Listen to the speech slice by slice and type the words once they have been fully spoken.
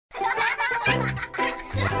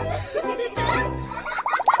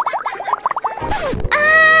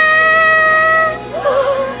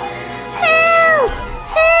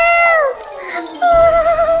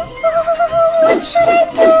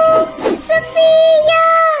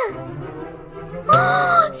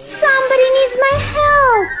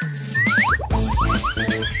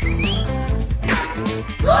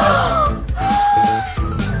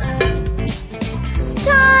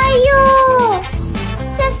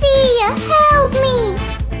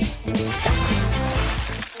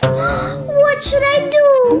should I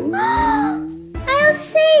do? I'll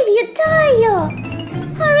save you, Tayo.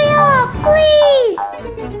 Hurry up, please.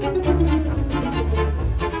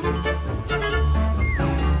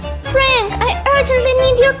 Frank, I urgently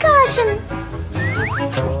need your caution.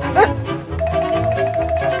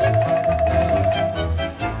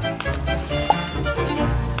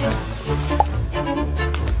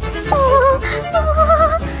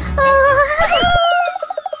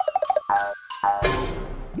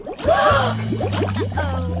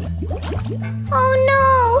 Oh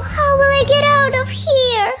no! How will I get out of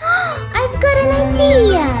here? I've got an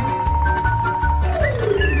idea!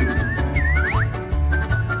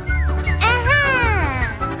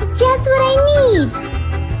 Aha! Just what I need!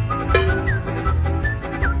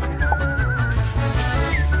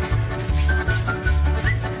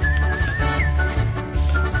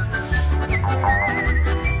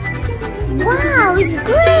 Wow, it's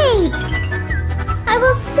great! I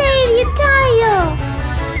will save you, Tayo!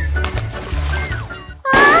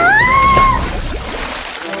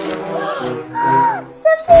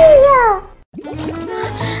 Sofia!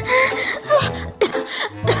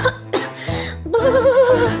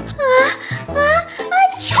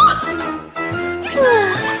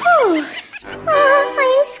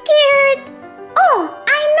 I'm scared. Oh,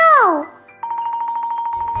 I know.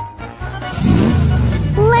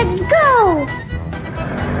 Let's go.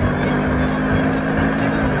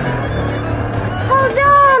 Hold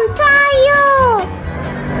on, Tayo.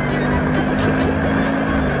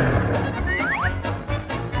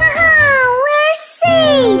 We're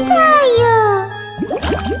safe, Tayo.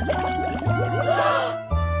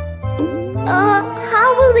 How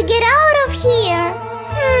will we get out of here?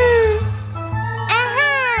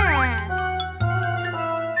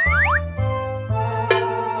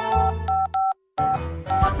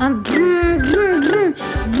 Vroom, vroom, vroom,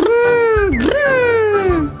 vroom,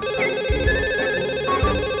 vroom.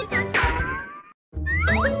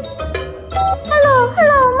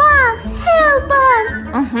 Hello, Max, help us.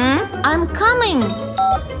 I'm coming.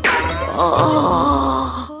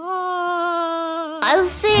 Oh, I'll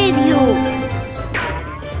save you.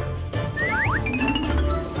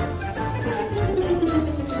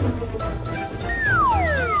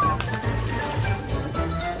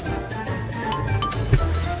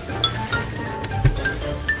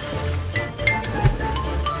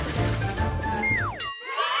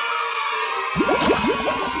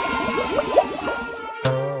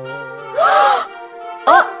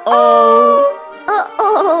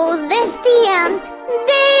 Uh-oh, that's the end.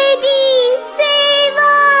 Daddy, save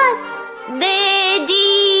us!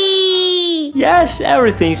 Daddy! Yes,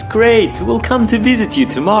 everything's great. We'll come to visit you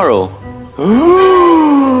tomorrow. Oh!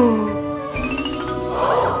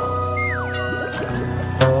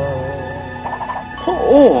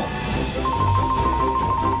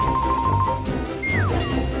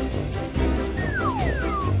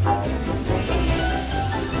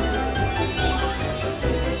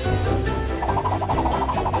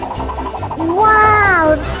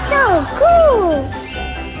 Wow, it's so cool!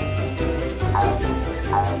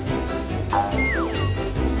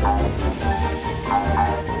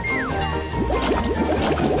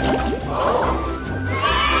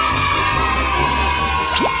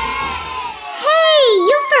 Hey,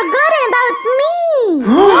 you've forgotten about me!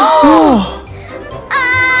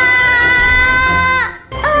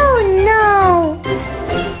 Oh no!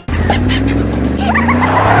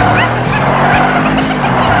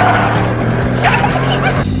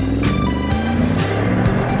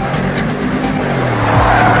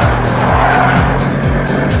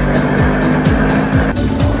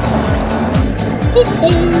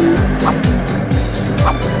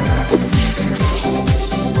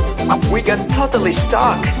 We got totally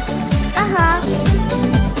stuck. Help!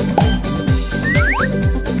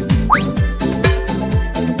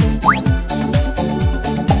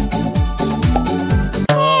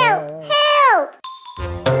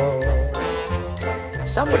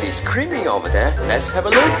 Somebody's screaming over there. Let's have a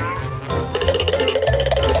look.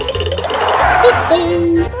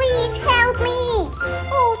 Please help me!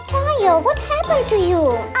 Oh, Tayo, what happened to you?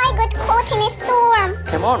 I got caught in a storm.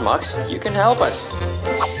 Come on, Max. You can help us.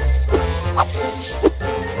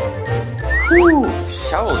 Whew,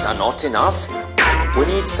 shovels are not enough. We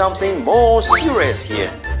need something more serious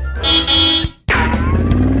here.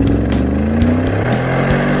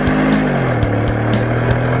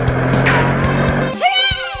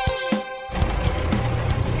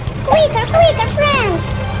 Quicker, friends!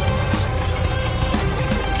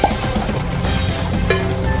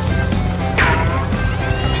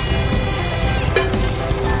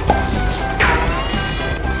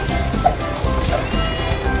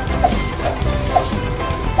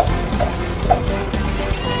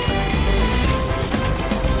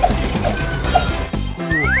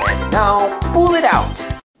 pull it out.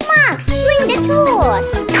 Max, bring the tools.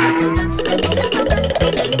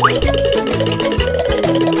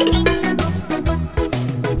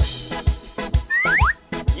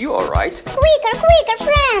 You alright? Quicker, quicker,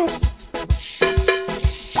 friends.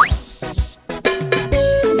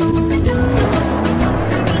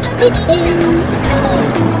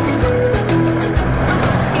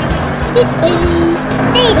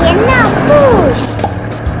 Ready, and now push.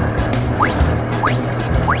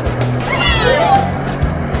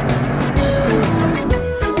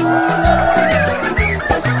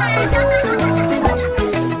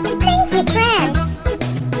 Thank you, friends.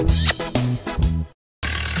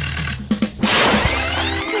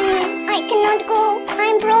 I cannot go.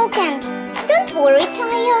 I'm broken. Don't worry,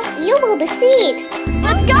 Tayo. You will be fixed.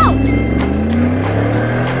 Let's go!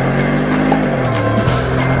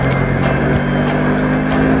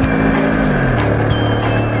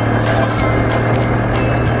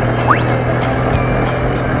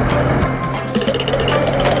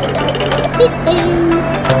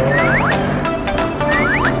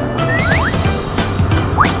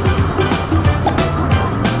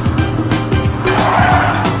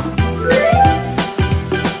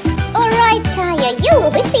 Alright, Tayo. You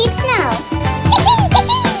will be fixed now.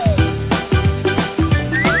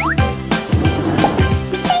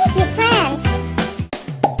 Thank you, friends.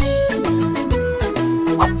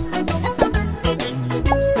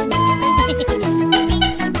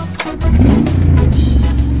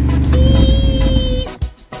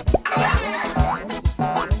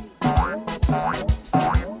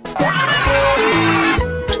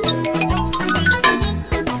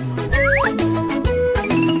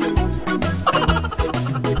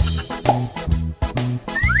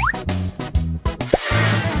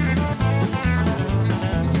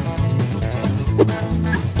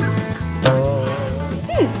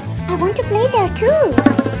 I want to play there too.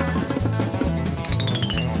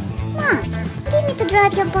 Max, give me to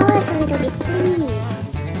drive your bus a little bit, please.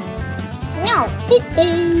 No.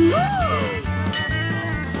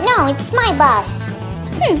 No, it's my bus.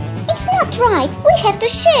 It's not right. We have to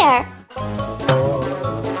share.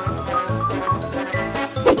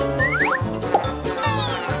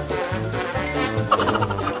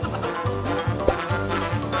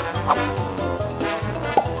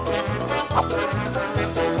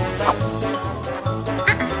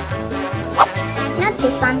 Not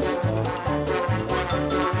this one.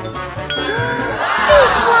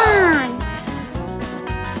 This one.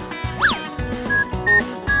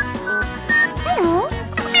 Hello.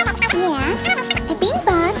 Yes. A pink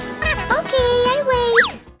bus. Okay, I wait.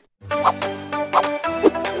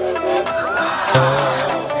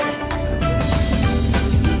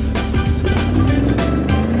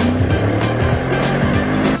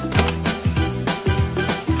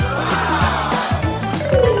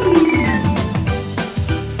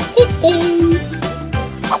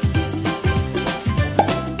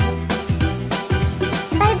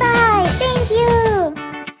 Bye bye. Thank you.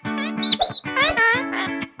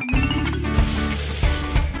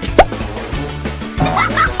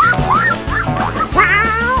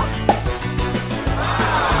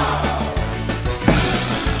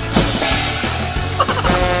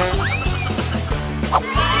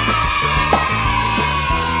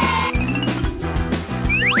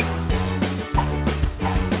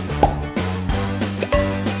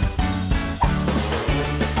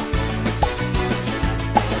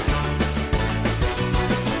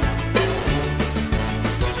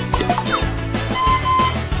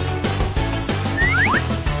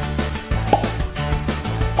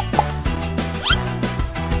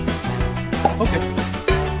 Okay.